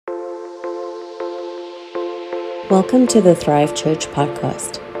Welcome to the Thrive Church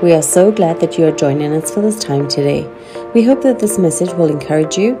podcast. We are so glad that you are joining us for this time today. We hope that this message will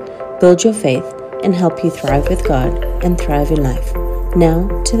encourage you, build your faith, and help you thrive with God and thrive in life. Now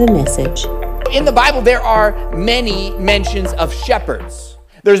to the message. In the Bible, there are many mentions of shepherds.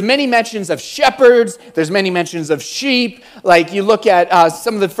 There's many mentions of shepherds. There's many mentions of sheep. Like you look at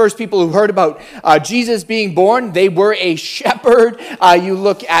some of the first people who heard about Jesus being born, they were a shepherd. You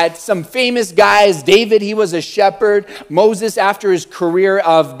look at some famous guys. David, he was a shepherd. Moses, after his career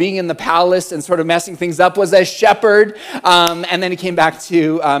of being in the palace and sort of messing things up, was a shepherd. And then he came back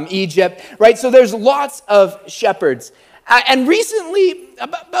to Egypt, right? So there's lots of shepherds. And recently,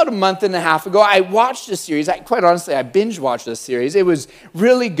 about a month and a half ago, I watched a series. Quite honestly, I binge watched this series. It was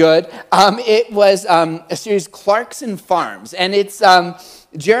really good. It was a series, Clarkson Farms. And it's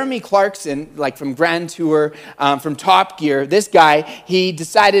Jeremy Clarkson, like from Grand Tour, from Top Gear. This guy, he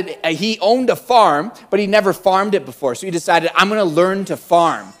decided, he owned a farm, but he never farmed it before. So he decided, I'm going to learn to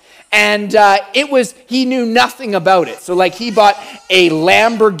farm. And he knew nothing about it. So like he bought a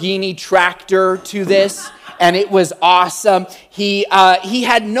Lamborghini tractor to this. And it was awesome. He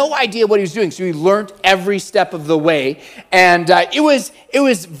had no idea what he was doing, so he learned every step of the way. And it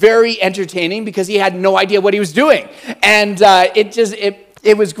was very entertaining because he had no idea what he was doing. And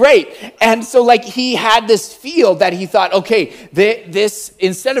it was great. And so like he had this field that he thought, okay, this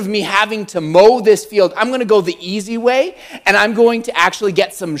instead of me having to mow this field, I'm going to go the easy way, and I'm going to actually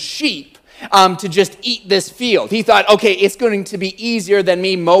get some sheep to just eat this field. He thought, okay, it's going to be easier than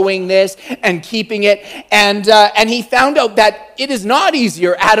me mowing this and keeping it. And he found out that it is not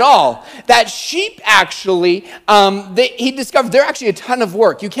easier at all. That sheep actually, he discovered they're actually a ton of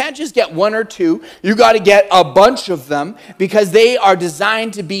work. You can't just get one or two. You got to get a bunch of them because they are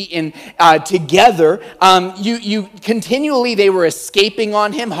designed to be in together. You continually, they were escaping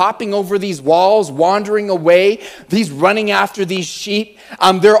on him, hopping over these walls, wandering away. He's running after these sheep.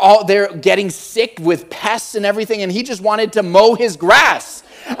 They're getting sick with pests and everything, and he just wanted to mow his grass.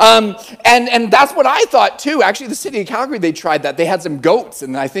 And that's what I thought too. Actually, the city of Calgary, they tried that. They had some goats,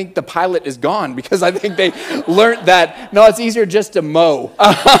 and I think the pilot is gone because I think they learned that, no, it's easier just to mow.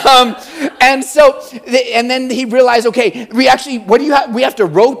 And then he realized, okay, we have to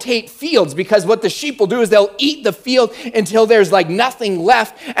rotate fields, because what the sheep will do is they'll eat the field until there's like nothing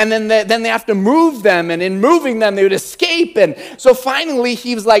left, and then they have to move them, and in moving them, they would escape. And so finally,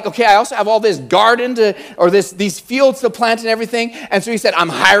 he was like, okay, I also have all this garden these fields to plant and everything. And so he said, I'm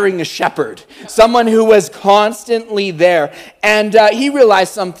hiring a shepherd, someone who was constantly there. And he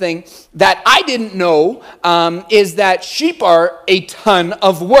realized something that I didn't know, is that sheep are a ton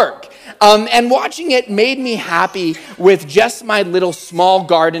of work. And watching it made me happy with just my little small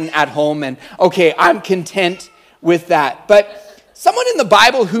garden at home. And okay, I'm content with that. But someone in the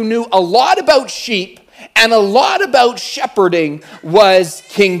Bible who knew a lot about sheep and a lot about shepherding was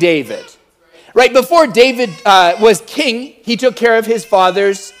King David. Right before David was king, he took care of his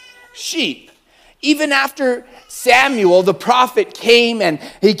father's sheep. Even after Samuel, the prophet, came, and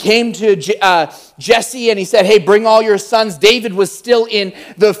he came to Jesse and he said, hey, bring all your sons. David was still in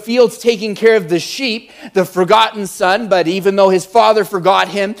the fields taking care of the sheep, the forgotten son. But even though his father forgot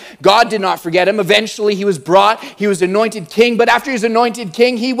him, God did not forget him. Eventually he was anointed king. But after he was anointed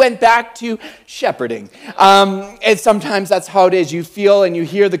king, he went back to shepherding. And sometimes that's how it is. You feel and you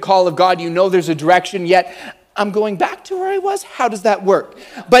hear the call of God. You know there's a direction, yet I'm going back to where I was. How does that work?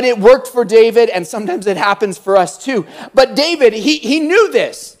 But it worked for David, and sometimes it happens for us too. But David, he knew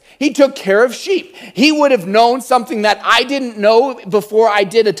this. He took care of sheep. He would have known something that I didn't know before I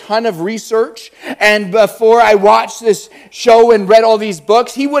did a ton of research and before I watched this show and read all these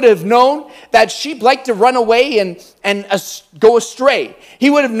books. He would have known that sheep like to run away and go astray. He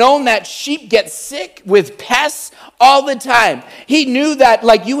would have known that sheep get sick with pests all the time. He knew that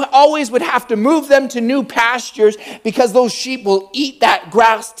like you always would have to move them to new pastures because those sheep will eat that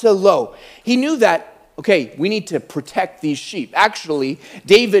grass till low. He knew that, okay, we need to protect these sheep. Actually,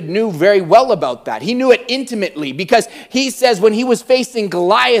 David knew very well about that. He knew it intimately because he says when he was facing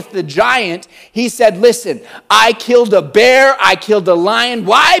Goliath the giant, he said, listen, I killed a bear, I killed a lion.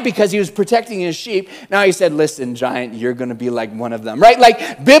 Why? Because he was protecting his sheep. Now he said, listen, giant, you're going to be like one of them, right?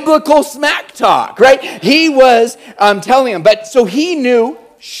 Like biblical smack talk, right? He was telling him. But so he knew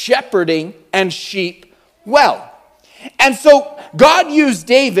shepherding and sheep well. And so God used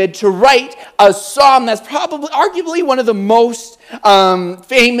David to write a psalm that's arguably one of the most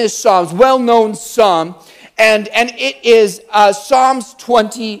famous psalms, well-known psalm, and it is Psalms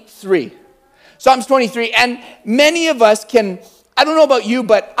 23. Psalms 23, and many of us can I don't know about you,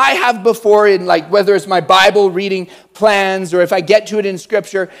 but I have before in like whether it's my Bible reading plans or if I get to it in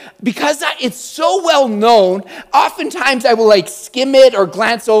scripture, because it's so well known, oftentimes I will like skim it or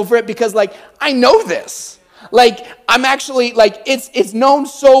glance over it because like I know this. Like I'm actually like it's known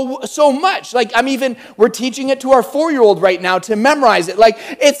so much. Like we're teaching it to our 4-year-old right now to memorize it. Like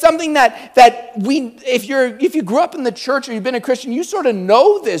it's something that we if you grew up in the church or you've been a Christian, you sort of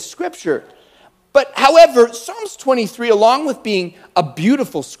know this scripture. But however, Psalms 23, along with being a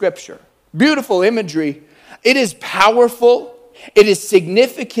beautiful scripture, beautiful imagery, it is powerful, it is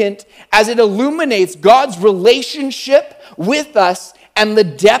significant as it illuminates God's relationship with us and the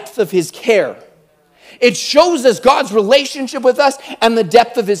depth of his care. It shows us God's relationship with us and the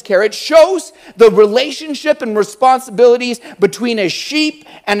depth of his care. It shows the relationship and responsibilities between a sheep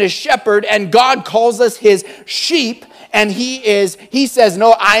and a shepherd, and God calls us his sheep, and he says,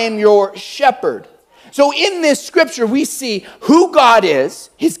 no, I am your shepherd. So in this scripture, we see who God is,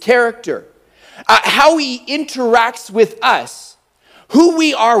 his character, how he interacts with us, who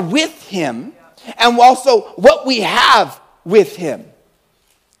we are with him, and also what we have with him.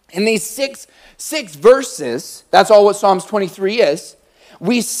 In these six verses, that's all what Psalms 23 is,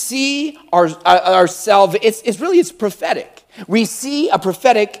 we see ourselves, it's prophetic. We see a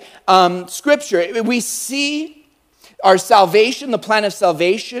prophetic scripture. We see our salvation, the plan of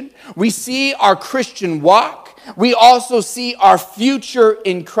salvation. We see our Christian walk. We also see our future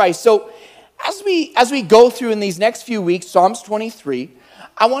in Christ. So as we go through in these next few weeks, Psalms 23,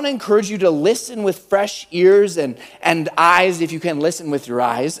 I want to encourage you to listen with fresh ears and eyes, if you can listen with your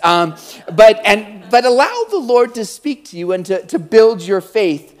eyes. But allow the Lord to speak to you and to build your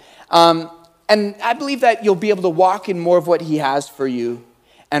faith. And I believe that you'll be able to walk in more of what he has for you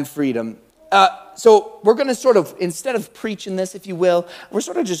and freedom. So we're going to sort of, instead of preaching this, if you will, we're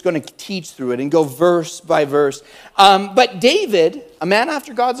sort of just going to teach through it and go verse by verse. But David, a man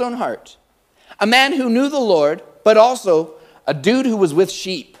after God's own heart, a man who knew the Lord, but also a dude who was with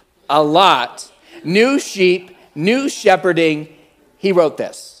sheep a lot, knew sheep, knew shepherding, he wrote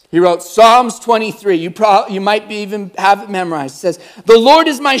this. He wrote Psalms 23. You might even have it memorized. It says, the Lord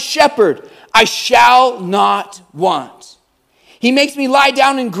is my shepherd, I shall not want. He makes me lie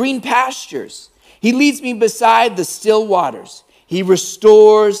down in green pastures. He leads me beside the still waters. He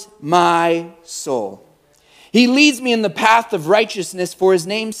restores my soul. He leads me in the path of righteousness for his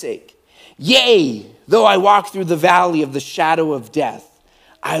name's sake. Yea, though I walk through the valley of the shadow of death,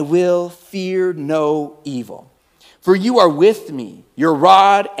 I will fear no evil. For you are with me, your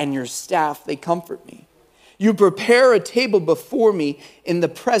rod and your staff, they comfort me. You prepare a table before me in the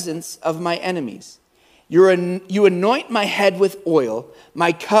presence of my enemies. You anoint my head with oil,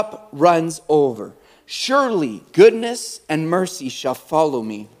 my cup runs over. Surely goodness and mercy shall follow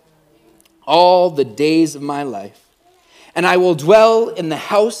me all the days of my life, and I will dwell in the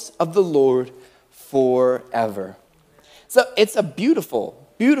house of the Lord forever. So it's a beautiful,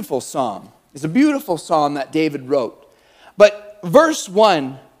 beautiful psalm. It's a beautiful psalm that David wrote. But verse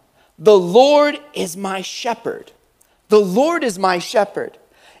 1, the Lord is my shepherd. The Lord is my shepherd.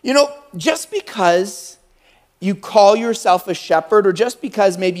 You know, just because you call yourself a shepherd, or just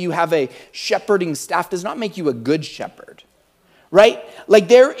because maybe you have a shepherding staff, does not make you a good shepherd, right? Like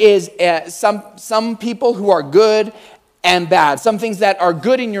there is some people who are good and bad. Some things that are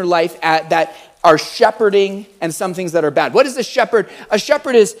good in your life that are shepherding, and some things that are bad. What is a shepherd? A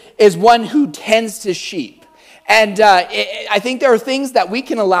shepherd is one who tends to sheep. And I think there are things that we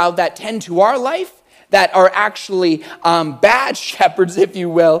can allow that tend to our life that are actually bad shepherds, if you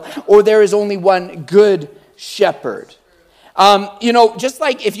will, or there is only one good shepherd. Just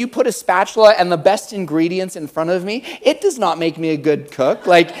like if you put a spatula and the best ingredients in front of me, it does not make me a good cook.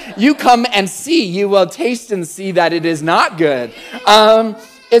 Like you come and see, you will taste and see that it is not good.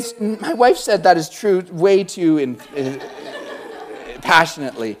 My wife said that is true way too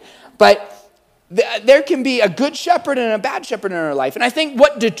passionately. But there can be a good shepherd and a bad shepherd in our life. And I think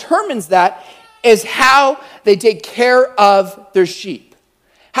what determines that is how they take care of their sheep.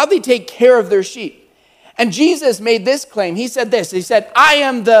 How they take care of their sheep. And Jesus made this claim. He said this. He said, I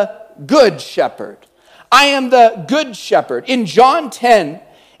am the good shepherd. I am the good shepherd. In John 10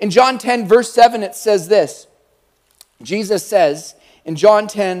 verse 7, it says this. Jesus says in John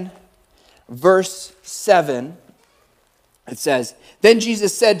 10 verse 7, it says, then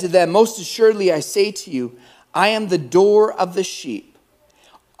Jesus said to them, most assuredly I say to you, I am the door of the sheep.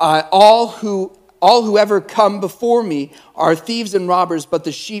 All who ever come before me are thieves and robbers, but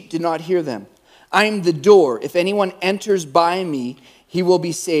the sheep did not hear them. I am the door. If anyone enters by me, he will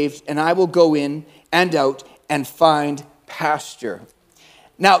be saved, and I will go in and out and find pasture.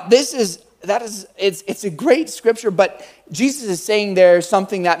 Now, this is it's a great scripture, but Jesus is saying there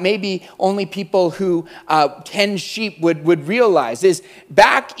something that maybe only people who tend sheep would realize is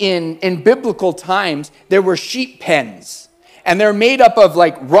back in biblical times, there were sheep pens, and they're made up of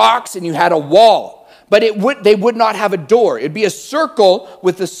like rocks, and you had a wall, but they would not have a door. It'd be a circle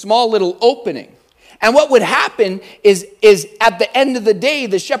with a small little opening. And what would happen is at the end of the day,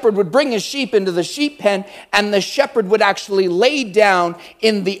 the shepherd would bring his sheep into the sheep pen, and the shepherd would actually lay down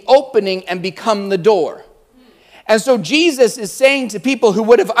in the opening and become the door. And so Jesus is saying to people who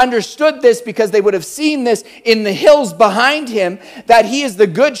would have understood this because they would have seen this in the hills behind him, that he is the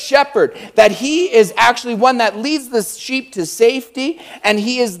good shepherd, that he is actually one that leads the sheep to safety, and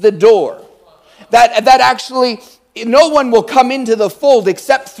he is the door. That actually no one will come into the fold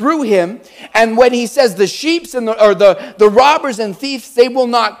except through him. And when he says the sheep and the robbers and thieves, they will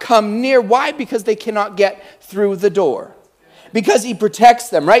not come near. Why? Because they cannot get through the door. Because he protects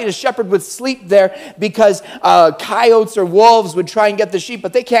them, right? A shepherd would sleep there because coyotes or wolves would try and get the sheep,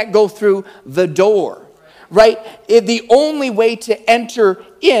 but they can't go through the door, right? The only way to enter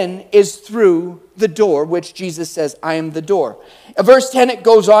in is through the door, which Jesus says, I am the door. Verse 10, it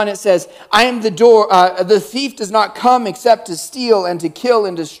goes on, it says, I am the door. The thief does not come except to steal and to kill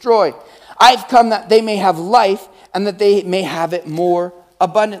and destroy. I've come that they may have life and that they may have it more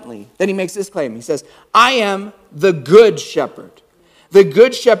abundantly. Then he makes this claim. He says, I am the good shepherd. The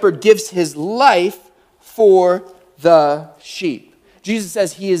good shepherd gives his life for the sheep. Jesus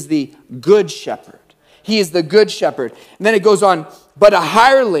says he is the good shepherd. He is the good shepherd. And then it goes on, but a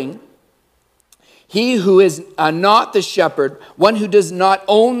hireling, he who is not the shepherd, one who does not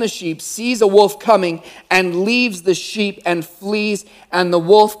own the sheep, sees a wolf coming and leaves the sheep and flees, and the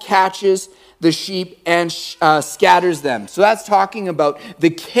wolf catches the sheep and scatters them. So that's talking about the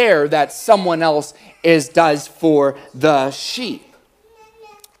care that someone else does for the sheep.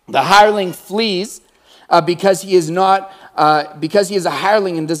 The hireling flees because he is a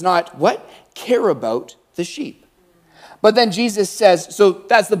hireling and does not care about the sheep. But then Jesus says, so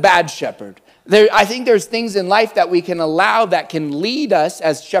that's the bad shepherd. I think there's things in life that we can allow that can lead us,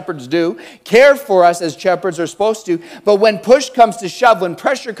 as shepherds do, care for us as shepherds are supposed to. But when push comes to shove, when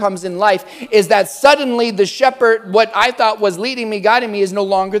pressure comes in life, is that suddenly the shepherd, what I thought was leading me, guiding me, is no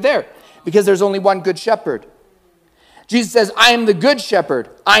longer there. Because there's only one good shepherd. Jesus says, I am the good shepherd.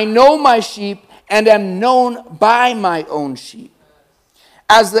 I know my sheep and am known by my own sheep.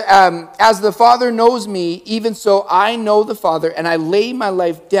 As the Father knows me, even so I know the Father, and I lay my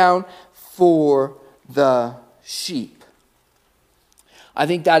life down for the sheep. I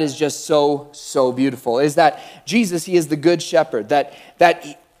think that is just so beautiful. Is that Jesus, he is the good shepherd,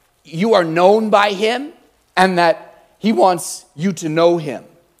 that you are known by him, and that he wants you to know him.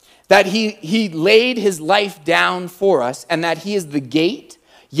 That he laid his life down for us, and that he is the gate.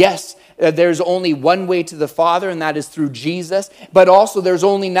 Yes, there's only one way to the Father, and that is through Jesus. But also there's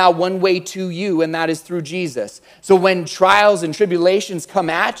only now one way to you, and that is through Jesus. So when trials and tribulations come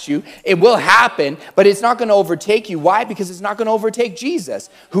at you, it will happen, but it's not going to overtake you. Why? Because it's not going to overtake Jesus.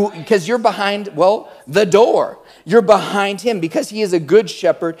 Because you're behind, the door. You're behind him because he is a good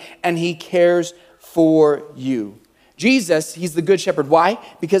shepherd, and he cares for you. Jesus, he's the good shepherd. Why?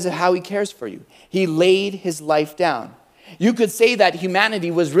 Because of how he cares for you. He laid his life down. You could say that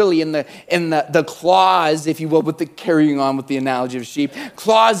humanity was really in the claws, if you will, carrying on with the analogy of sheep,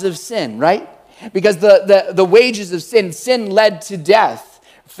 claws of sin, right? Because the wages of sin led to death,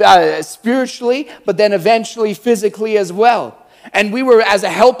 spiritually, but then eventually physically as well. And we were as a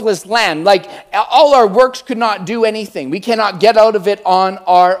helpless lamb, like all our works could not do anything. We cannot get out of it on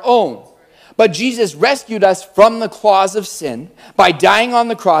our own. But Jesus rescued us from the claws of sin by dying on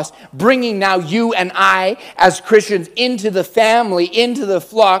the cross, bringing now you and I as Christians into the family, into the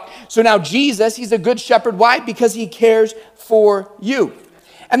flock. So now Jesus, he's a good shepherd. Why? Because he cares for you.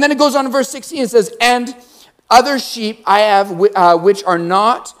 And then it goes on in verse 16. It says, and other sheep I have which are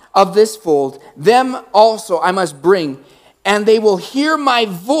not of this fold, them also I must bring, and they will hear my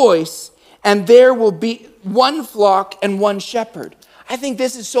voice, and there will be one flock and one shepherd. I think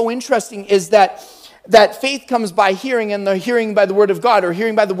this is so interesting, is that faith comes by hearing, and the hearing by the word of God, or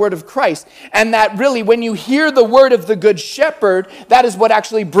hearing by the word of Christ. And that really, when you hear the word of the good shepherd, that is what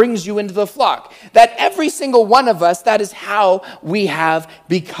actually brings you into the flock. That every single one of us, that is how we have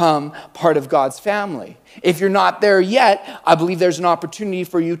become part of God's family. If you're not there yet, I believe there's an opportunity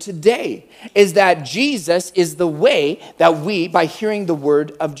for you today, is that Jesus is the way that we, by hearing the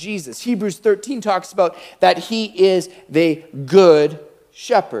word of Jesus. Hebrews 13 talks about that he is the good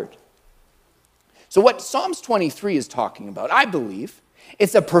shepherd. So what Psalms 23 is talking about, I believe,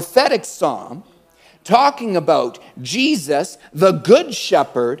 it's a prophetic psalm talking about Jesus, the good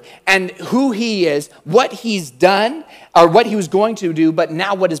shepherd, and who he is, what he's done, or what he was going to do, but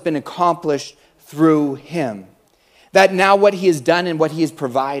now what has been accomplished through him. That now what he has done and what he has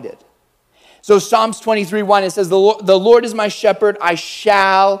provided. So Psalms 23:1, it says, the Lord is my shepherd, I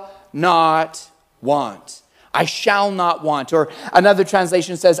shall not want. I shall not want. Or another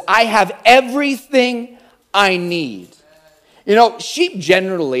translation says, I have everything I need. You know, sheep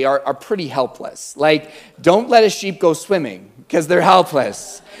generally are pretty helpless. Like, don't let a sheep go swimming because they're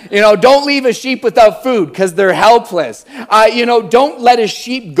helpless. You know, don't leave a sheep without food because they're helpless. Don't let a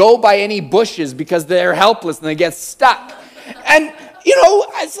sheep go by any bushes because they're helpless and they get stuck. And,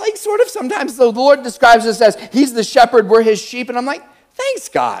 it's like sort of sometimes the Lord describes us as he's the shepherd, we're his sheep. And I'm like, thanks,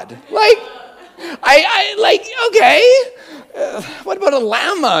 God. Like, okay. What about a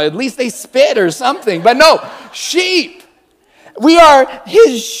llama? At least they spit or something. But no, sheep. We are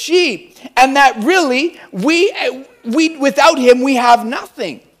his sheep, and that really, we without him, we have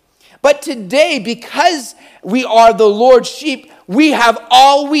nothing. But today, because we are the Lord's sheep, we have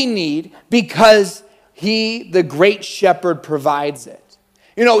all we need because he, the great shepherd, provides it.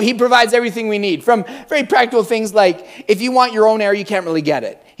 You know, he provides everything we need, from very practical things like if you want your own air, you can't really get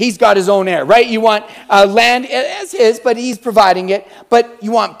it. He's got his own air, right? You want land as his, but he's providing it. But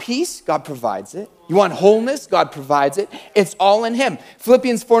you want peace, God provides it. You want wholeness, God provides it. It's all in him.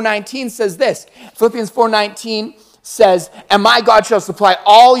 Philippians 4:19 says this. Philippians 4:19 says, and my God shall supply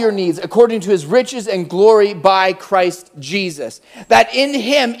all your needs according to his riches and glory by Christ Jesus. That in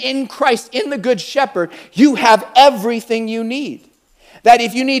him, in Christ, in the good shepherd, you have everything you need. That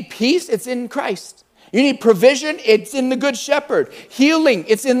if you need peace, it's in Christ. You need provision, it's in the good shepherd. Healing,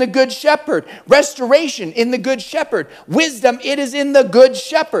 it's in the good shepherd. Restoration, in the good shepherd. Wisdom, it is in the good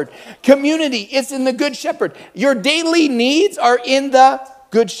shepherd. Community, it's in the good shepherd. Your daily needs are in the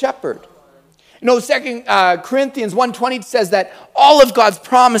good shepherd. You know, 2 Corinthians 1:20 says that all of God's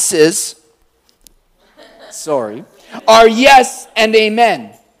promises, are yes and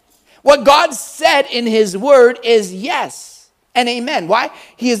amen. What God said in his word is yes and amen. Why?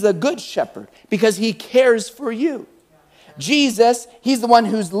 He is the good shepherd because he cares for you. Jesus, he's the one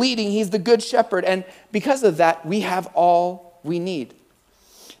who's leading. He's the good shepherd. And because of that, we have all we need.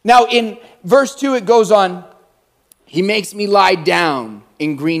 Now in verse 2, it goes on, he makes me lie down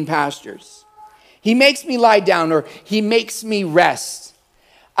in green pastures. He makes me lie down, or he makes me rest.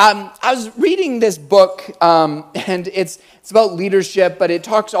 I was reading this book, and it's about leadership, but it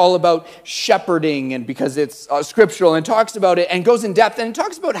talks all about shepherding, and because it's scriptural, and talks about it, and goes in depth, and it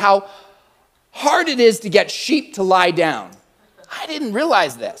talks about how hard it is to get sheep to lie down. I didn't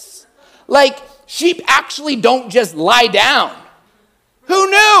realize this. Like, sheep actually don't just lie down. Who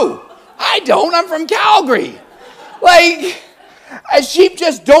knew? I don't. I'm from Calgary. Like, sheep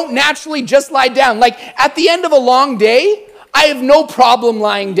just don't naturally just lie down. Like, at the end of a long day, I have no problem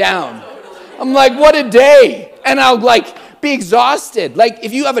lying down. I'm like, what a day. And I'll be exhausted. Like,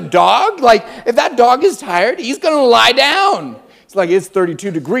 if you have a dog, if that dog is tired, he's going to lie down. It's like, it's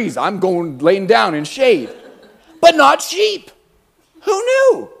 32 degrees. I'm laying down in shade. But not sheep. Who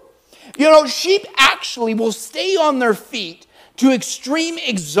knew? You know, sheep actually will stay on their feet to extreme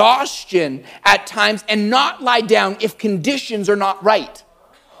exhaustion at times and not lie down if conditions are not right.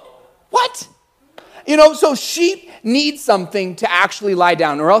 What? You know, so sheep need something to actually lie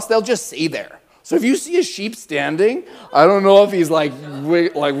down, or else they'll just stay there. So if you see a sheep standing, I don't know if he's like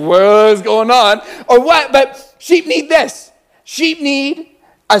what's going on or what, but sheep need this. Sheep need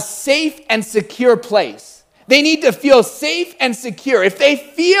a safe and secure place. They need to feel safe and secure. If they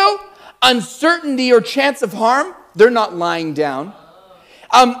feel uncertainty or chance of harm, they're not lying down.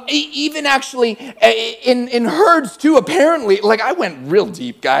 Even actually in herds too, apparently, I went real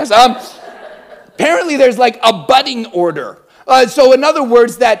deep, guys. Apparently there's a budding order. So in other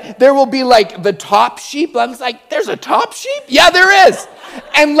words, that there will be the top sheep. I was like, there's a top sheep? Yeah, there is.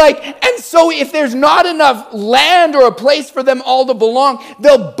 And so if there's not enough land or a place for them all to belong,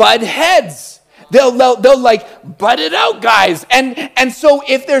 they'll butt heads. They'll butt it out, guys. And so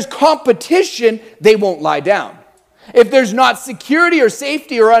if there's competition, they won't lie down. If there's not security or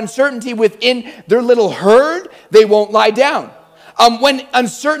safety or uncertainty within their little herd, they won't lie down. When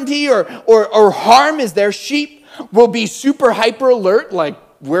uncertainty or harm is there, sheep will be super hyper alert, like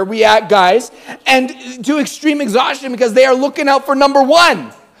where we at, guys, and to extreme exhaustion because they are looking out for number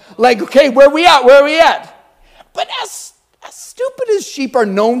one. Like, okay, where we at? Where are we at? But as stupid as sheep are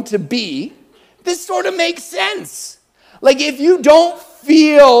known to be, this sort of makes sense. Like, if you don't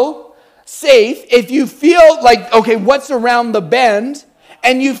feel safe, if you feel okay, what's around the bend,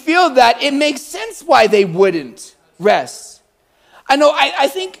 and you feel that, it makes sense why they wouldn't rest. I know, I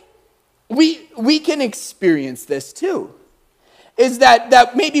think we can experience this too. Is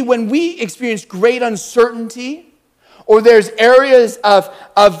that maybe when we experience great uncertainty, or there's areas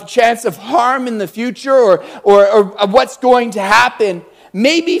of chance of harm in the future, or of what's going to happen,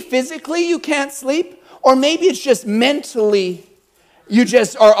 maybe physically you can't sleep, or maybe it's just mentally you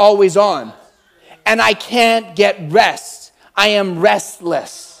just are always on. And I can't get rest. I am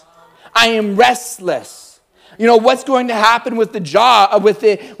restless. I am restless. You know, what's going to happen with the job, with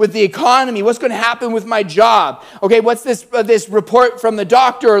the economy? What's going to happen with my job? Okay, what's this report from the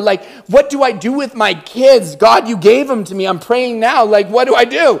doctor? Like, what do I do with my kids? God, you gave them to me. I'm praying now. Like, what do I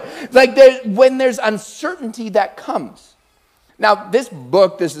do? Like, when there's uncertainty that comes. Now, this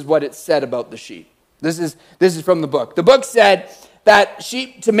is what it said about the sheep. This is from the book. The book said that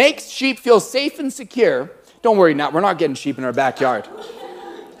to make sheep feel safe and secure. Don't worry, now we're not getting sheep in our backyard.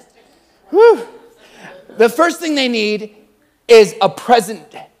 Whew. The first thing they need is a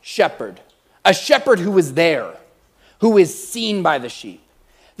present shepherd, a shepherd who is there, who is seen by the sheep.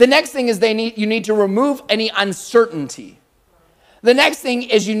 The next thing is you need to remove any uncertainty. The next thing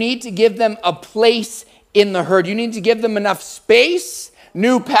is you need to give them a place in the herd. You need to give them enough space,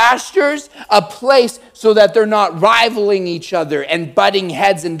 new pastures, a place so that they're not rivaling each other and butting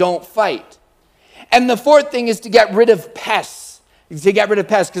heads and don't fight. And the fourth thing is to get rid of pests.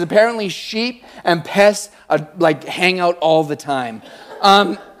 Because apparently sheep and pests hang out all the time.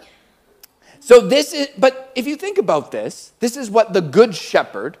 But if you think about this is what the Good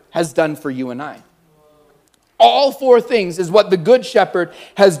Shepherd has done for you and I. All four things is what the Good Shepherd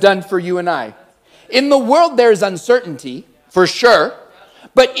has done for you and I. In the world there is uncertainty, for sure,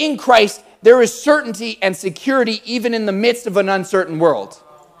 but in Christ there is certainty and security even in the midst of an uncertain world.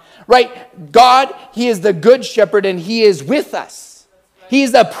 Right? God, He is the Good Shepherd and He is with us.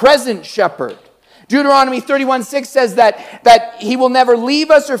 He's a present shepherd. Deuteronomy 31:6 says that He will never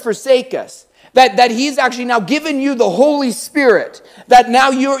leave us or forsake us. That He's actually now given you the Holy Spirit. That now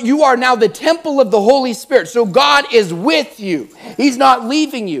you are now the temple of the Holy Spirit. So God is with you. He's not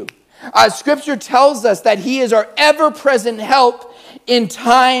leaving you. Scripture tells us that He is our ever-present help in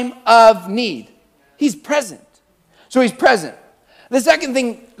time of need. He's present. So He's present. The second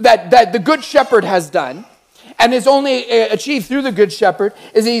thing that the Good Shepherd has done, and is only achieved through the Good Shepherd,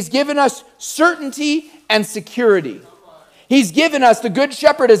 is He's given us certainty and security. The Good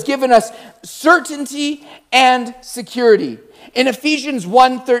Shepherd has given us certainty and security. In Ephesians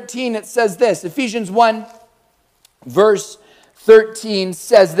 1:13 it says this. Ephesians 1 verse 13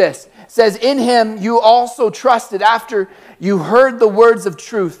 says this. It says, in Him you also trusted after you heard the words of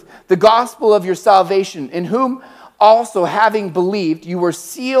truth, the gospel of your salvation, in whom also having believed you were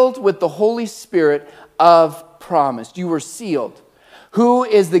sealed with the Holy Spirit of promise. You were sealed, who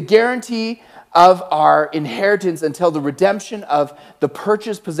is the guarantee of our inheritance until the redemption of the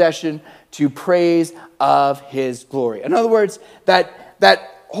purchased possession to praise of His glory. In other words, that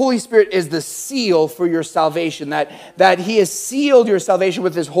Holy Spirit is the seal for your salvation, that He has sealed your salvation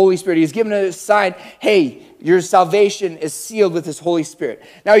with His Holy Spirit. He's given a sign, hey, your salvation is sealed with His Holy Spirit.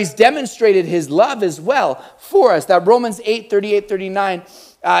 Now He's demonstrated His love as well for us. That Romans 8:38-39,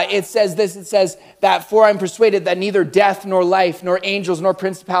 it says this, it says that, for I'm persuaded that neither death nor life, nor angels, nor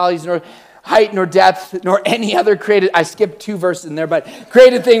principalities, nor height, nor depth, nor any other created, I skipped 2 verses in there, but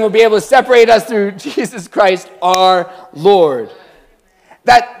created thing will be able to separate us through Jesus Christ our Lord.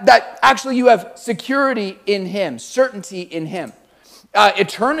 That actually you have security in Him, certainty in Him.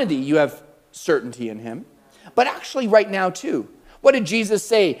 Eternity, you have certainty in Him. But actually right now too. What did Jesus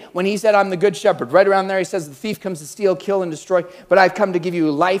say when He said, I'm the Good Shepherd? Right around there He says, the thief comes to steal, kill, and destroy, but I've come to give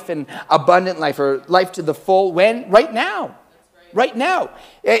you life and abundant life, or life to the full. When? Right now. Right now.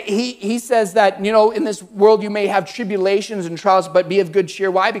 He says that, in this world you may have tribulations and trials, but be of good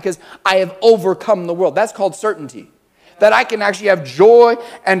cheer. Why? Because I have overcome the world. That's called certainty. That I can actually have joy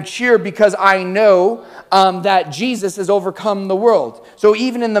and cheer because I know that Jesus has overcome the world. So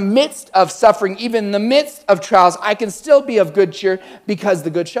even in the midst of suffering, even in the midst of trials, I can still be of good cheer because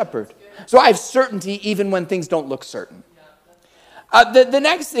the Good Shepherd. So I have certainty even when things don't look certain.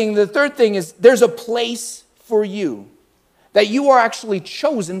 The third thing is there's a place for you. That you are actually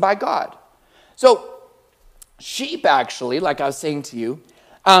chosen by God. So sheep actually, like I was saying to you,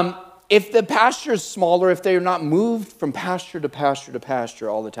 if the pasture is smaller, if they're not moved from pasture to pasture to pasture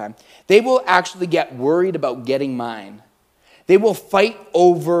all the time, they will actually get worried about getting mine. They will fight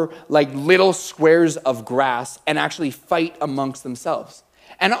over like little squares of grass and actually fight amongst themselves.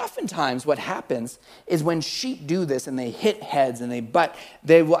 And oftentimes what happens is when sheep do this and they hit heads and they butt,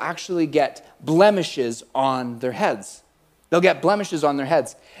 they will actually get blemishes on their heads. They'll get blemishes on their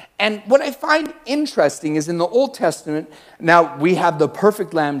heads. And what I find interesting is in the Old Testament, now we have the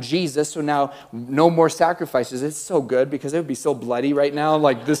perfect lamb, Jesus, so now no more sacrifices. It's so good because it would be so bloody right now.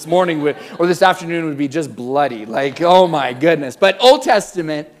 Like this morning or this afternoon would be just bloody. Like, oh my goodness. But Old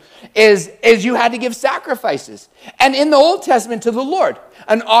Testament is you had to give sacrifices. And in the Old Testament to the Lord,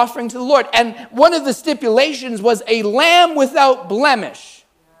 an offering to the Lord. And one of the stipulations was a lamb without blemish.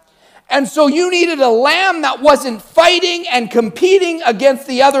 And so you needed a lamb that wasn't fighting and competing against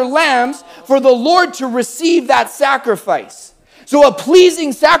the other lambs for the Lord to receive that sacrifice. So a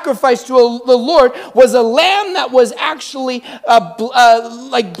pleasing sacrifice to the Lord was a lamb that was actually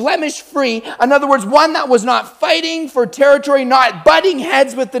like blemish-free. In other words, one that was not fighting for territory, not butting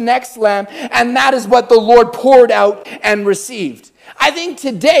heads with the next lamb. And that is what the Lord poured out and received. I think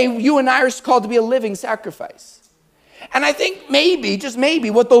today you and I are called to be a living sacrifice. And I think maybe, just maybe,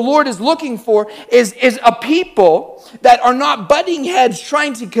 what the Lord is looking for is a people that are not butting heads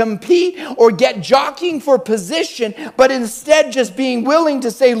trying to compete or get jockeying for position, but instead just being willing to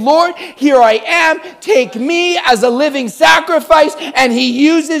say, Lord, here I am, take me as a living sacrifice, and he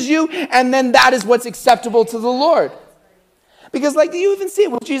uses you, and then that is what's acceptable to the Lord. Because like you even see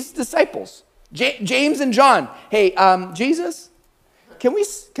it with Jesus' disciples, James and John. Hey, Jesus,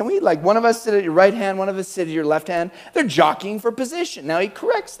 Can we like one of us sit at your right hand, one of us sit at your left hand? They're jockeying for position. Now he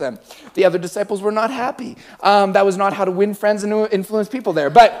corrects them. The other disciples were not happy. That was not how to win friends and influence people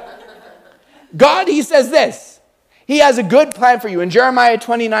there. But God, he says this. He has a good plan for you in Jeremiah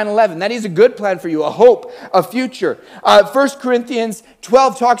 29:11. That is a good plan for you, a hope, a future. 1 Corinthians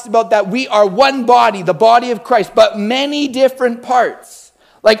 12 talks about that we are one body, the body of Christ, but many different parts.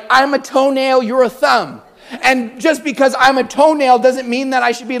 Like I'm a toenail, you're a thumb. And just because I'm a toenail doesn't mean that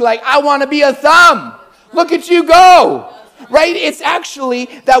I should be like, I want to be a thumb. Look at you go. Right? It's actually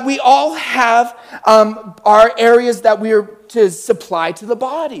that we all have our areas that we are to supply to the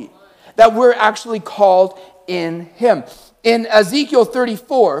body. That we're actually called in him. In Ezekiel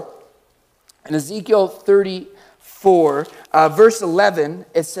 34, verse 11,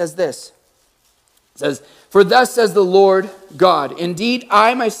 it says this. It says, for thus says the Lord God, indeed,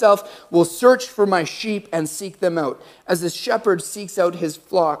 I myself will search for my sheep and seek them out, as a shepherd seeks out his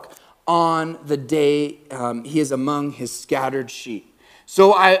flock on the day he is among his scattered sheep. So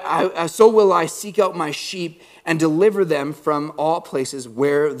will I seek out my sheep and deliver them from all places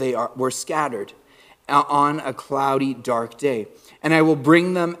where they were scattered on a cloudy, dark day. And I will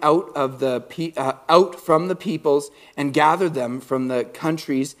bring them out from the peoples and gather them from the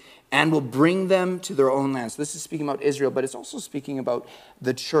countries and will bring them to their own lands. So this is speaking about Israel, but it's also speaking about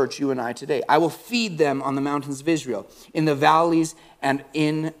the church, you and I today. I will feed them on the mountains of Israel, in the valleys, and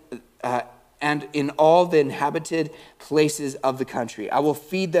in all the inhabited places of the country. I will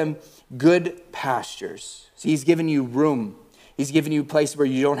feed them good pastures. So he's given you room. He's given you a place where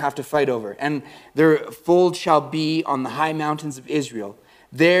you don't have to fight over. And their fold shall be on the high mountains of Israel.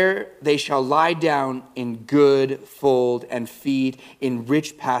 There they shall lie down in good fold and feed in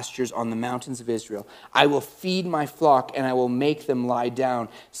rich pastures on the mountains of Israel. I will feed my flock and I will make them lie down,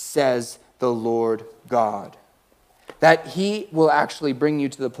 says the Lord God. That he will actually bring you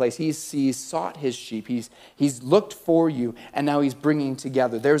to the place. He's sought his sheep. He's looked for you, and now he's bringing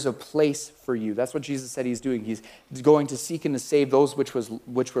together. There's a place for you. That's what Jesus said he's doing. He's going to seek and to save those which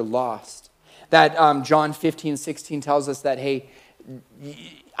were lost. That John 15:16 tells us that, hey,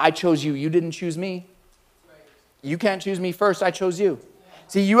 I chose you. You didn't choose me. You can't choose me first. I chose you.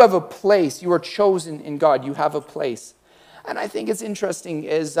 See, you have a place. You are chosen in God. You have a place. And I think it's interesting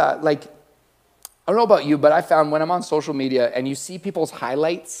is I don't know about you, but I found when I'm on social media and you see people's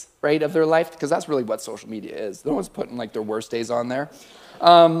highlights, right, of their life, because that's really what social media is. No one's putting like their worst days on there.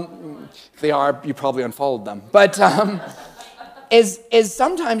 If they are, you probably unfollowed them. But is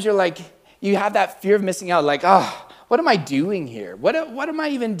sometimes you're like, you have that fear of missing out, like, oh, what am I doing here? What am I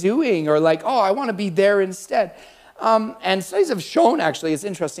even doing? Or like, oh, I want to be there instead. And studies have shown, actually, it's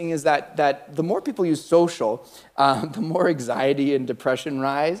interesting, is that the more people use social, the more anxiety and depression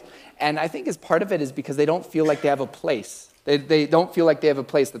rise. And I think as part of it is because they don't feel like they have a place. They don't feel like they have a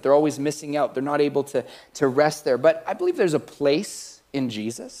place, that they're always missing out. They're not able to rest there. But I believe there's a place in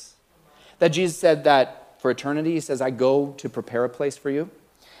Jesus. That Jesus said that for eternity, he says, I go to prepare a place for you.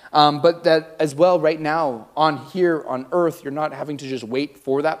 But that as well right now, here on earth, you're not having to just wait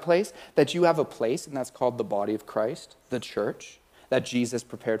for that place, that you have a place, and that's called the body of Christ, the church, that Jesus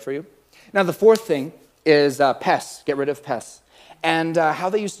prepared for you. Now, the fourth thing is pests, get rid of pests. And how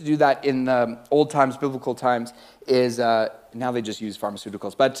they used to do that in the old times, biblical times, is, now they just use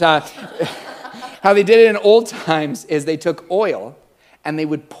pharmaceuticals, but how they did it in old times is they took oil and they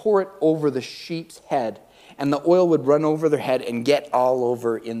would pour it over the sheep's head. and the oil would run over their head and get all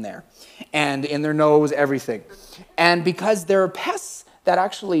over in there, and in their nose, everything. And because there are pests that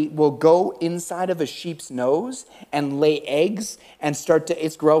actually will go inside of a sheep's nose and lay eggs and start to,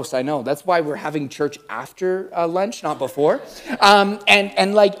 it's gross, I know. That's why we're having church after lunch, not before. And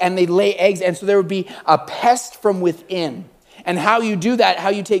they lay eggs, and so there would be a pest from within. And how you do that, how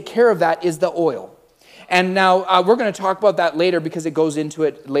you take care of that is the oil. And now we're going to talk about that later because it goes into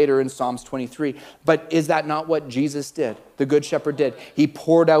it later in Psalms 23. But is that not what Jesus did? The Good Shepherd did. He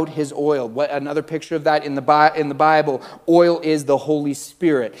poured out his oil. What another picture of that in the Bible? Oil is the Holy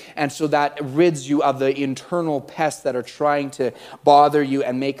Spirit. And so that rids you of the internal pests that are trying to bother you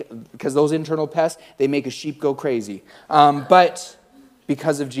and because those internal pests, they make a sheep go crazy. But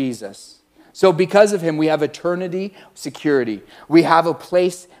because of Jesus. So because of him, we have eternity security. We have a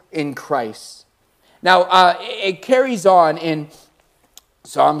place in Christ. Now, it carries on in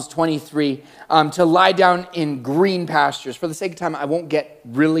Psalms 23 to lie down in green pastures. For the sake of time, I won't get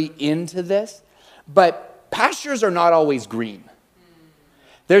really into this, but pastures are not always green.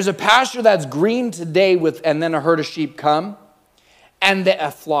 There's a pasture that's green today and then a herd of sheep come, and a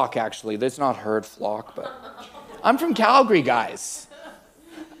flock actually. That's not herd, flock, but I'm from Calgary, guys.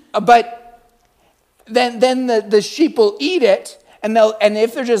 But then the sheep will eat it. And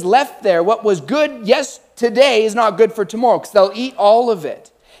if they're just left there, what was good today is not good for tomorrow because they'll eat all of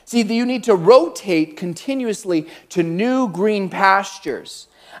it. See, you need to rotate continuously to new green pastures.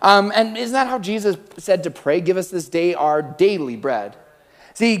 And isn't that how Jesus said to pray? Give us this day our daily bread.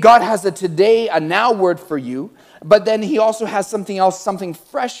 See, God has a now word for you, but then he also has something else, something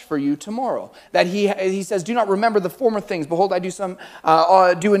fresh for you tomorrow. That he says, do not remember the former things. Behold, I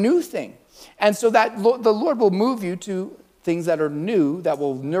do a new thing. And so that the Lord will move you to things that are new, that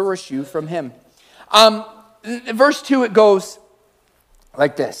will nourish you from him. Verse 2, it goes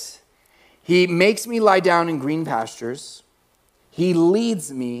like this. He makes me lie down in green pastures. He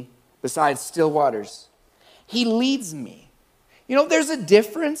leads me beside still waters. He leads me. You know, there's a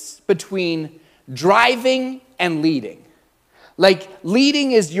difference between driving and leading. Like,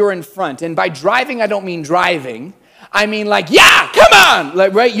 leading is you're in front. And by driving, I don't mean driving. I mean like, yeah, come on.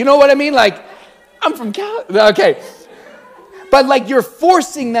 Like, right? You know what I mean? Like, I'm from Cal. Okay. But like you're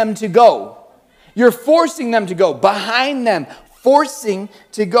forcing them to go. You're forcing them to go. Behind them, forcing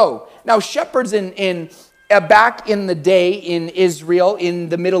to go. Now, shepherds back in the day in Israel, in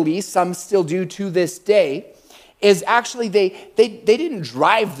the Middle East, some still do to this day, is actually they didn't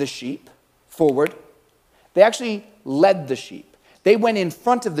drive the sheep forward. They actually led the sheep. They went in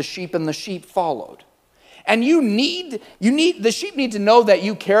front of the sheep and the sheep followed. And the sheep need to know that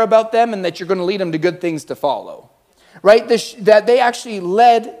you care about them and that you're going to lead them to good things to follow. Right? That they actually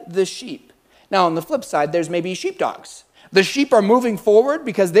led the sheep. Now, on the flip side, there's maybe sheepdogs. The sheep are moving forward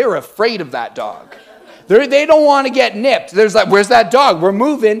because they're afraid of that dog. They don't want to get nipped. There's like, where's that dog? We're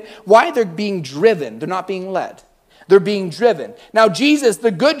moving. Why? They're being driven. They're not being led. They're being driven. Now, Jesus,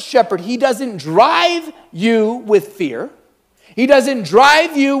 the Good Shepherd, he doesn't drive you with fear. He doesn't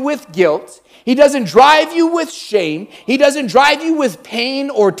drive you with guilt. He doesn't drive you with shame. He doesn't drive you with pain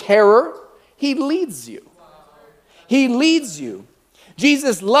or terror. He leads you. He leads you.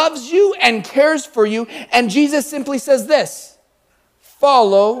 Jesus loves you and cares for you. And Jesus simply says this,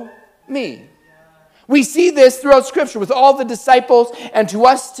 follow me. We see this throughout Scripture with all the disciples and to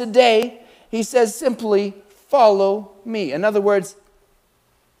us today. He says simply, follow me. In other words,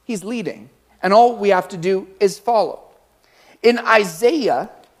 he's leading. And all we have to do is follow. In Isaiah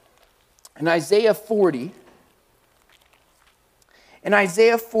 40,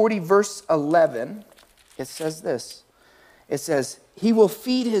 verse 11, it says this. It says, he will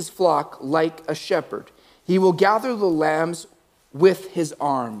feed his flock like a shepherd. He will gather the lambs with his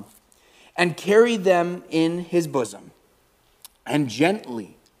arm and carry them in his bosom and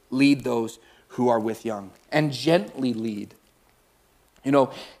gently lead those who are with young. And gently lead. You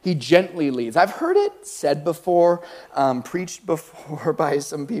know, he gently leads. I've heard it said before, preached before by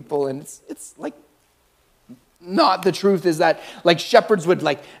some people, and it's like, not the truth is that like shepherds would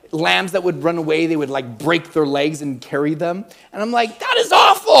like lambs that would run away, they would like break their legs and carry them. And I'm like, that is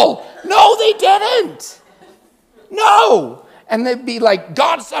awful. No, they didn't. No. And they'd be like,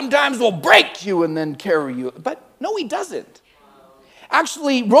 God sometimes will break you and then carry you. But no, he doesn't.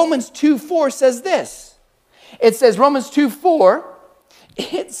 Actually, Romans 2:4 says this. It says, Romans 2:4,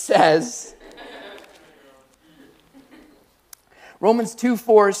 Romans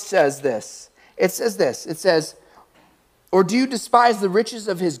 2:4 says this. It says this, it says, or do you despise the riches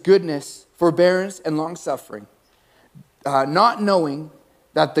of his goodness, forbearance, and long-suffering, not knowing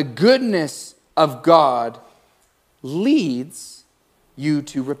that the goodness of God leads you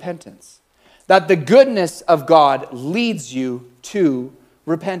to repentance? that the goodness of God leads you to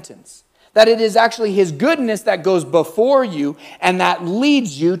repentance. That it is actually his goodness that goes before you and that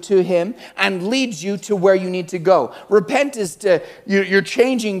leads you to him and leads you to where you need to go. Repent is you're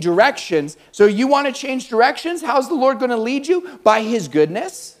changing directions. So you want to change directions? How's the Lord going to lead you? By his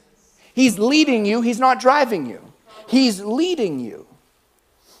goodness. He's leading you. He's not driving you. He's leading you.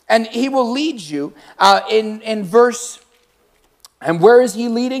 And he will lead you in verse, and where is he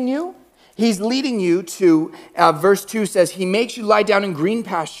leading you? He's leading you to, verse 2 says, he makes you lie down in green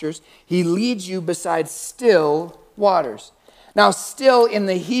pastures. He leads you beside still waters. Now, still in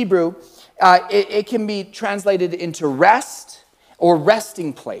the Hebrew, it can be translated into rest or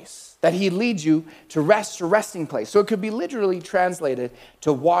resting place. That he leads you to rest or resting place. So it could be literally translated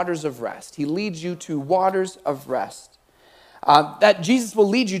to waters of rest. He leads you to waters of rest. That Jesus will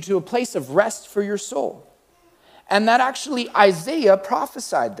lead you to a place of rest for your soul. And that actually Isaiah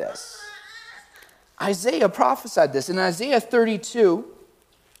prophesied this. Isaiah prophesied this. In Isaiah 32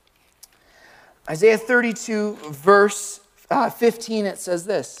 verse 15, it says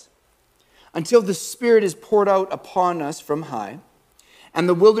this. Until the Spirit is poured out upon us from high, and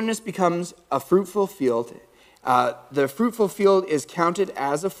the wilderness becomes a fruitful field, the fruitful field is counted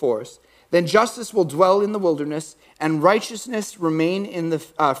as a forest, then justice will dwell in the wilderness, and righteousness remain in the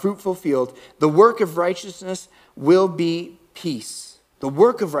fruitful field. The work of righteousness will be peace. The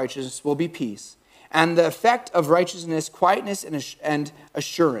work of righteousness will be peace. And the effect of righteousness, quietness and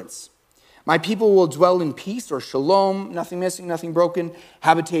assurance. My people will dwell in peace or shalom, nothing missing, nothing broken,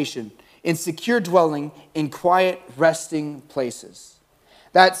 habitation, in secure dwelling, in quiet resting places.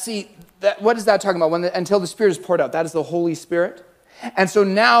 What is that talking about? Until the Spirit is poured out, that is the Holy Spirit. And so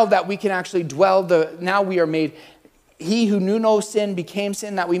now that we can actually dwell, now we are made, he who knew no sin became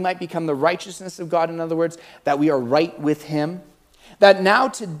sin, that we might become the righteousness of God. In other words, that we are right with him. That now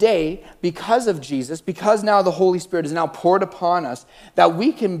today, because of Jesus, because now the Holy Spirit is now poured upon us, that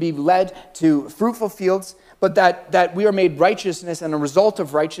we can be led to fruitful fields, but that we are made righteousness, and a result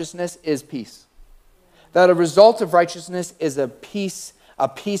of righteousness is peace. That a result of righteousness is a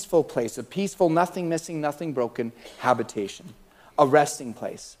peaceful place, a peaceful, nothing missing, nothing broken habitation, a resting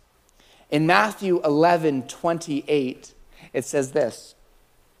place. In Matthew 11:28, it says this.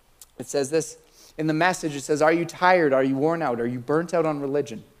 It says this. In the Message, it says, are you tired? Are you worn out? Are you burnt out on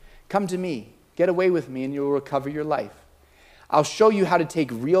religion? Come to me. Get away with me and you'll recover your life. I'll show you how to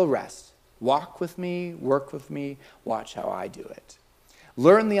take real rest. Walk with me, work with me, watch how I do it.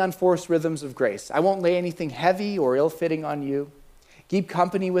 Learn the unforced rhythms of grace. I won't lay anything heavy or ill-fitting on you. Keep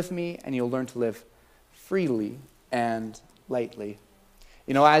company with me and you'll learn to live freely and lightly.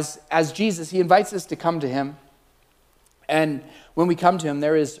 You know, as Jesus, he invites us to come to him. And when we come to him,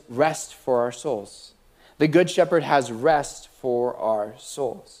 there is rest for our souls. The Good Shepherd has rest for our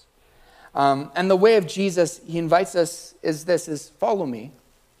souls. And the way of Jesus, he invites us is follow me.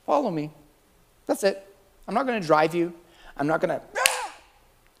 Follow me. That's it. I'm not going to drive you. I'm not going to...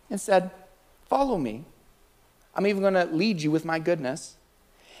 Instead, follow me. I'm even going to lead you with my goodness.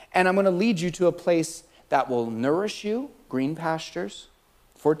 And I'm going to lead you to a place that will nourish you, green pastures,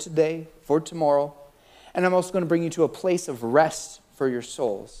 for today, for tomorrow. And I'm also going to bring you to a place of rest for your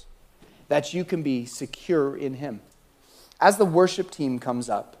souls, that you can be secure in him. As the worship team comes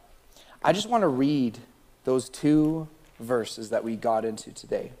up, I just want to read those two verses that we got into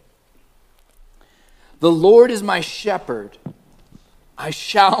today. The Lord is my shepherd, I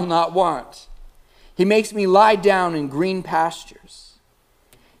shall not want. He makes me lie down in green pastures.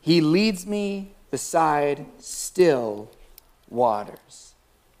 He leads me beside still waters.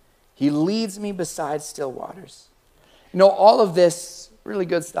 He leads me beside still waters. You know, all of this really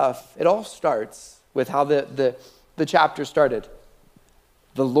good stuff, it all starts with how the chapter started.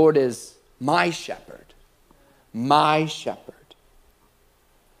 The Lord is my shepherd. My shepherd.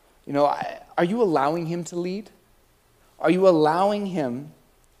 You know, are you allowing him to lead? Are you allowing him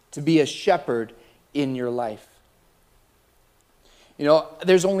to be a shepherd in your life? You know,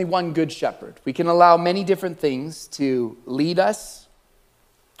 there's only one good shepherd. We can allow many different things to lead us,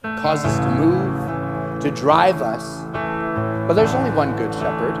 cause us to move, to drive us. But there's only one good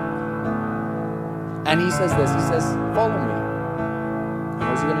shepherd. And he says this, he says, follow me. And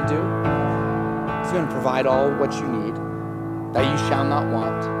what's he going to do? He's going to provide all what you need, that you shall not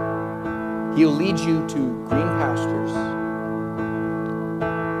want. He'll lead you to green pastures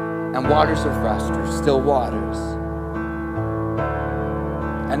and waters of rest, or still waters.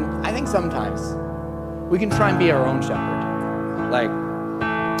 And I think sometimes we can try and be our own shepherd. Like,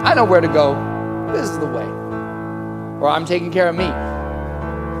 I know where to go. This is the way. Or I'm taking care of me.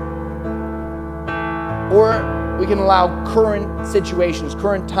 Or we can allow current situations,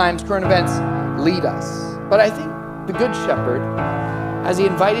 current times, current events lead us. But I think the Good Shepherd, as he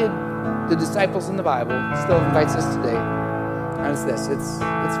invited the disciples in the Bible, still invites us today. And it's this, it's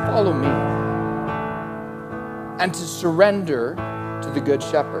follow me. And to surrender to the Good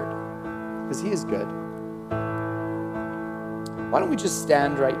Shepherd, because he is good. Why don't we just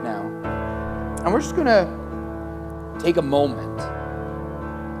stand right now? And we're just going to take a moment.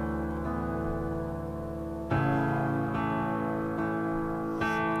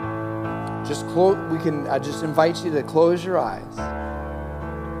 We can just invite you to close your eyes.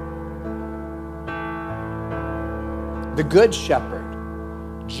 The Good Shepherd,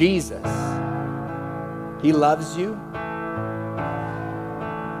 Jesus, he loves you.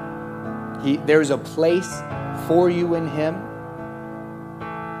 There's a place for you in him.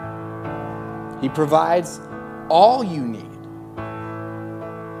 He provides all you need.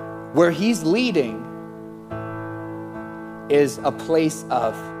 Where he's leading is a place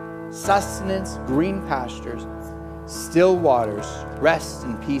of sustenance, green pastures, still waters, rest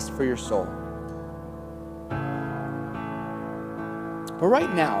and peace for your soul. But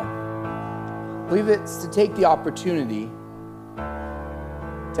right now, I believe it's to take the opportunity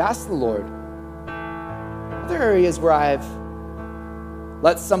to ask the Lord, are there areas where I've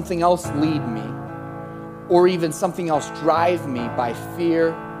let something else lead me, or even something else drive me by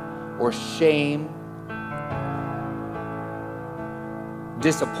fear or shame,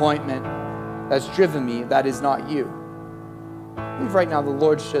 disappointment that's driven me that is not you? I believe right now the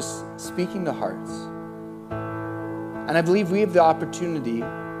Lord's just speaking to hearts. And I believe we have the opportunity,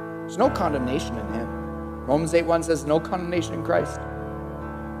 there's no condemnation in him. Romans 8:1 says no condemnation in Christ.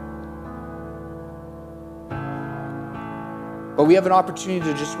 But we have an opportunity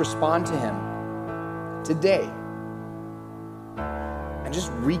to just respond to him today and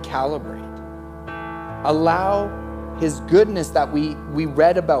just recalibrate. Allow his goodness that we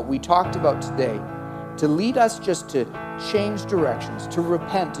read about, we talked about today, to lead us just to change directions, to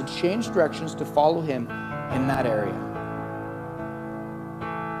repent, to change directions, to follow him in that area.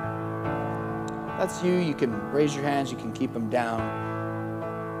 That's you. You can raise your hands, you can keep them down.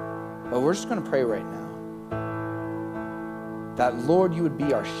 But we're just going to pray right now that, Lord, you would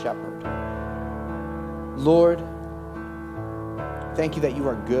be our shepherd. Lord, thank you that you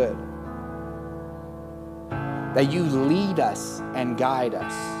are good, that you lead us and guide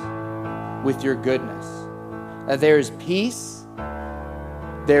us with your goodness, that there is peace,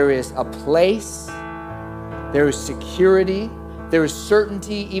 there is a place, there is security, there is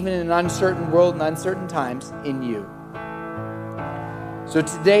certainty even in an uncertain world and uncertain times in you. So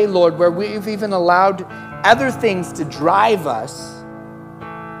today, Lord, where we've even allowed other things to drive us,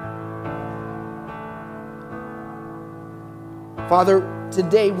 Father,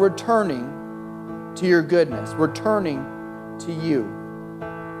 today we're turning to your goodness. We're turning to you.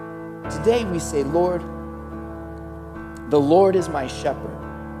 Today we say, Lord, the Lord is my shepherd.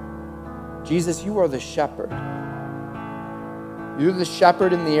 Jesus, you are the shepherd. You're the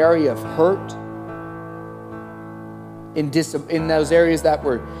shepherd in the area of hurt, in those areas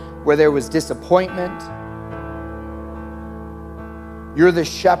where there was disappointment. You're the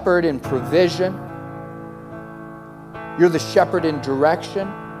shepherd in provision. You're the shepherd in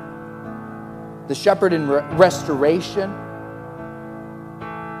direction, the shepherd in restoration.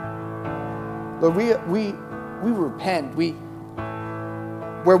 Lord, we repent.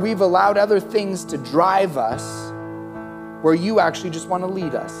 Where we've allowed other things to drive us, where you actually just want to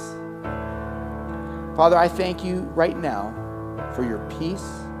lead us. Father, I thank you right now for your peace,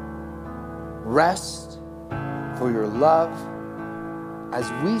 rest, for your love, as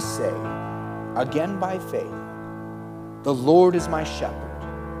we say, again by faith, the Lord is my shepherd.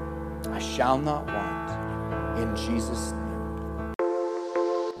 I shall not want. In Jesus' name.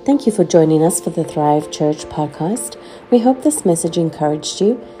 Thank you for joining us for the Thrive Church podcast. We hope this message encouraged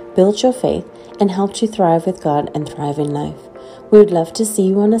you, built your faith, and helped you thrive with God and thrive in life. We would love to see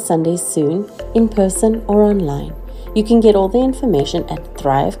you on a Sunday soon, in person or online. You can get all the information at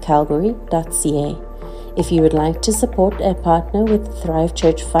thrivecalgary.ca. If you would like to support and partner with Thrive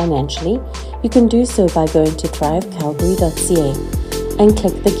Church financially, you can do so by going to thrivecalgary.ca and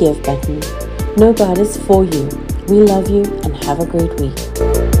click the Give button. Know God is for you. We love you and have a great week.